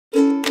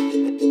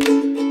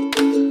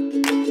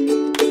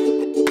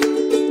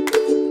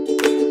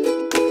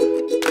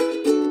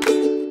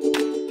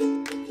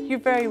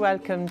very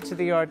welcome to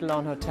the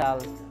Ardilaun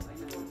Hotel.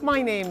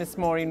 My name is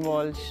Maureen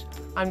Walsh.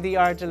 I'm the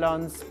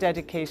Ardilaun's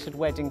dedicated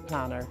wedding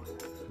planner.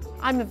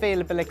 I'm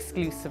available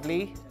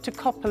exclusively to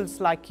couples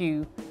like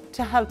you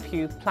to help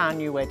you plan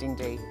your wedding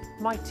day.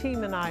 My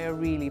team and I are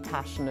really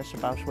passionate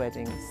about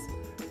weddings.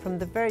 From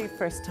the very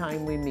first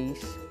time we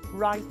meet,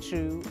 right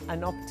through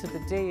and up to the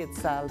day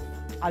itself,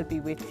 I'll be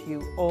with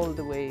you all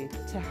the way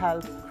to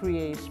help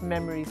create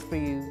memories for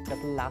you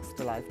that will last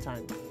a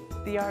lifetime.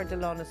 The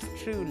Ardilaun is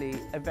truly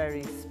a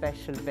very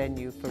special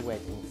venue for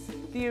weddings.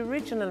 The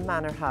original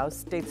manor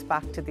house dates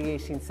back to the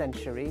 18th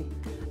century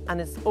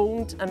and is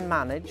owned and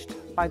managed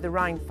by the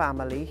Ryan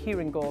family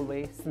here in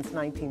Galway since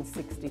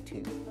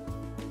 1962.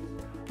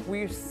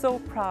 We're so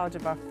proud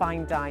of our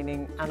fine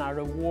dining and our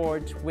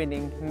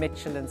award-winning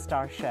Michelin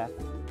star chef,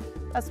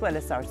 as well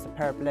as our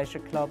superb leisure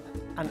club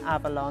and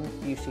Avalon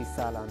Beauty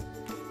Salon.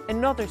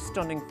 Another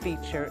stunning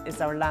feature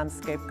is our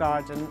landscape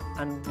garden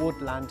and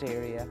woodland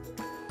area,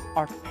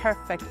 our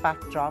perfect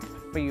backdrop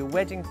for your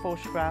wedding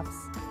photographs,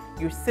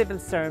 your civil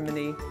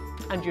ceremony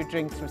and your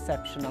drinks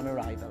reception on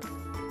arrival.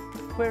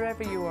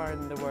 Wherever you are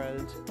in the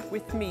world,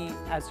 with me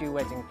as your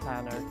wedding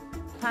planner,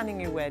 planning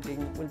your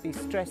wedding will be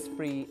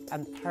stress-free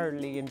and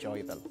thoroughly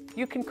enjoyable.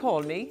 You can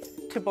call me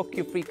to book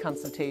your free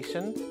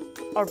consultation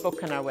or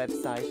book on our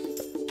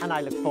website, and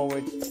I look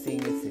forward to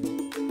seeing you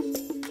soon.